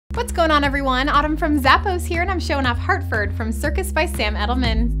What's going on, everyone? Autumn from Zappos here, and I'm showing off Hartford from Circus by Sam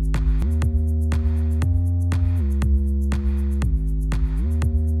Edelman.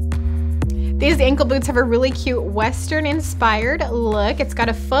 These ankle boots have a really cute Western inspired look. It's got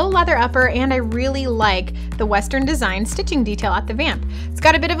a faux leather upper, and I really like the Western design stitching detail at the vamp. It's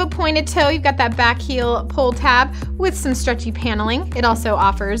got a bit of a pointed toe. You've got that back heel pull tab with some stretchy paneling. It also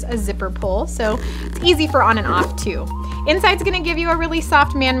offers a zipper pull, so it's easy for on and off too. Inside's gonna give you a really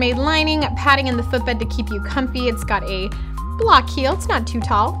soft man-made lining, padding in the footbed to keep you comfy. It's got a block heel, it's not too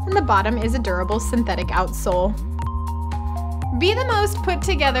tall, and the bottom is a durable synthetic outsole. Be the most put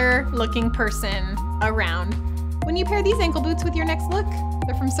together looking person around when you pair these ankle boots with your next look.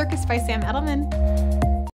 They're from Circus by Sam Edelman.